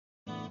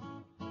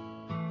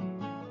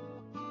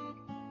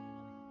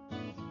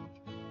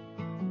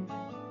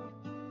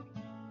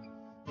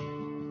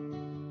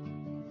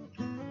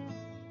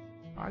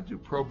I do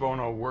pro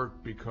bono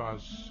work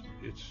because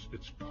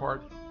it's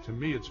part, to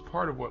me, it's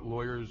part of what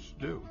lawyers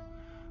do.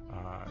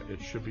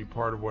 It should be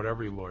part of what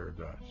every lawyer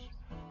does.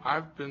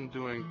 I've been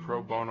doing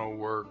pro bono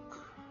work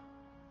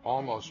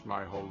almost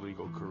my whole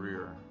legal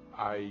career.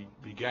 I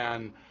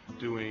began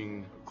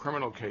doing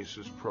criminal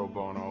cases pro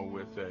bono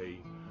with a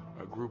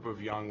group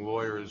of young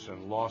lawyers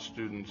and law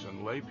students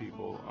and lay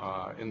people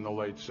in the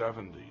late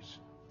 70s.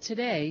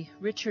 Today,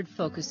 Richard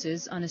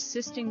focuses on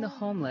assisting the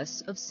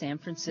homeless of San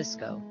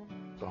Francisco.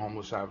 The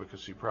Homeless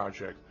Advocacy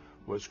Project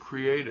was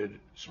created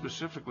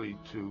specifically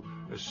to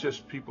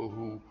assist people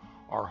who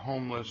are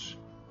homeless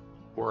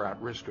or at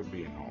risk of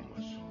being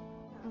homeless.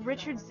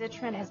 Richard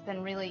Zitrin has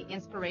been really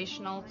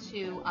inspirational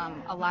to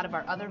a lot of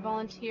our other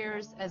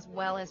volunteers, as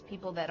well as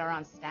people that are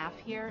on staff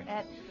here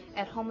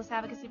at Homeless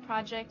Advocacy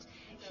Project.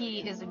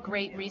 He is a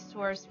great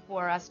resource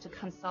for us to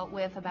consult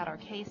with about our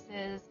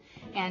cases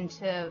and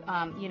to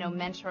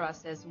mentor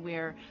us as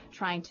we're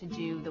trying to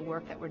do the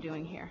work that we're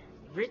doing here.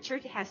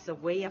 Richard has a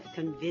way of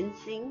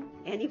convincing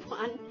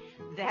anyone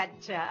that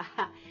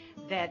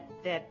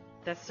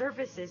the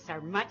services are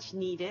much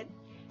needed,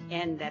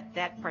 and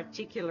that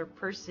particular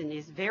person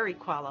is very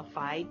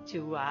qualified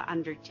to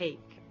undertake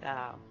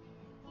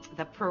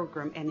the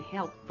program and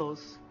help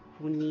those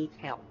who need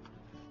help.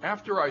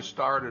 After I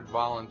started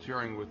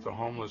volunteering with the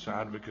Homeless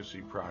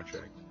Advocacy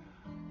Project,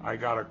 I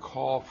got a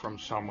call from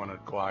someone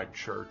at Glide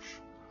Church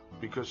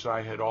because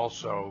I had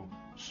also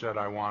said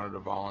I wanted to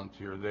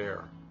volunteer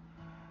there.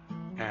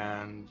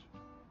 And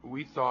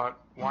we thought,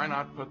 why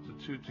not put the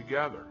two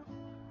together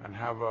and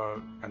have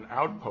an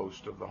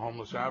outpost of the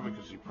Homeless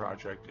Advocacy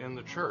Project in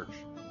the church?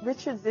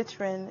 Richard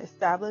Zitrin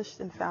established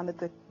and founded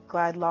the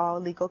Glide Law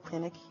Legal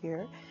Clinic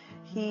here.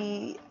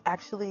 He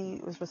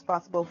actually was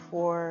responsible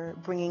for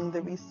bringing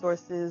the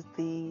resources,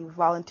 the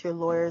volunteer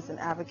lawyers and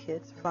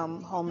advocates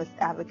from Homeless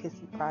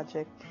Advocacy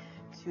Project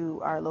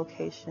to our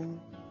location.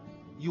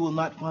 You will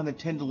not find the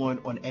Tenderloin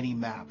on any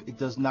map. It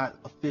does not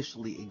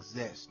officially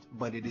exist,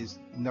 but it is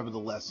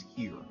nevertheless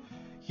here.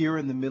 Here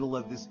in the middle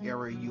of this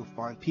area, you'll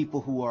find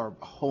people who are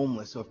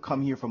homeless, who have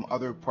come here from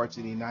other parts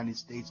of the United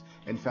States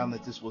and found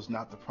that this was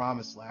not the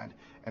promised land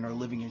and are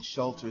living in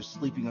shelters,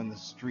 sleeping on the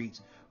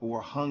streets, who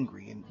are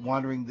hungry and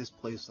wandering this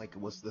place like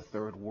it was the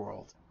third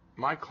world.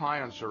 My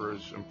clients are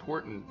as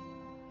important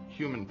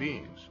human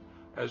beings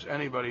as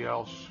anybody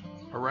else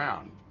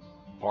around.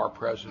 Bar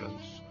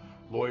presidents,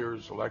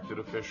 lawyers, elected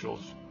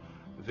officials,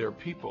 they're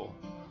people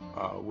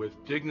with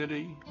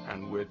dignity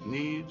and with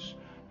needs,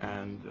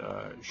 and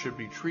should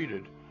be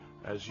treated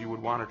as you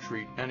would want to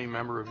treat any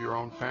member of your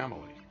own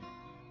family.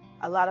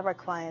 A lot of our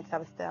clients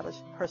have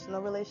established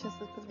personal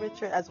relationships with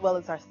Richard, as well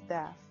as our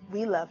staff.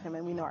 We love him,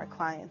 and we know our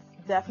clients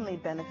definitely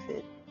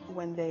benefit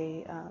when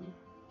they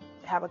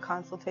have a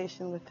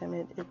consultation with him.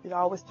 It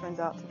always turns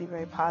out to be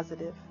very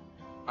positive.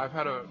 I've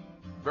had a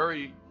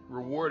very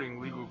rewarding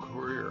legal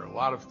career, a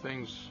lot of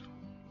things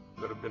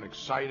that have been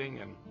exciting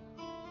and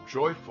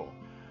joyful.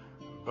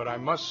 But I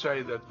must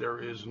say that there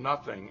is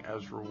nothing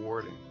as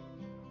rewarding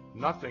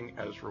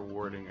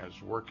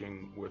as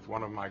working with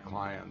one of my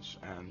clients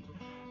and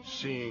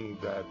seeing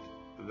that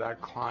that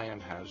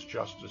client has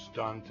justice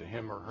done to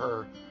him or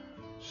her,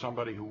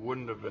 somebody who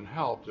wouldn't have been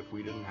helped if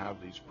we didn't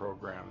have these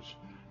programs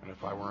and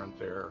if I weren't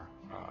there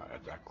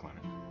at that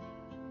clinic.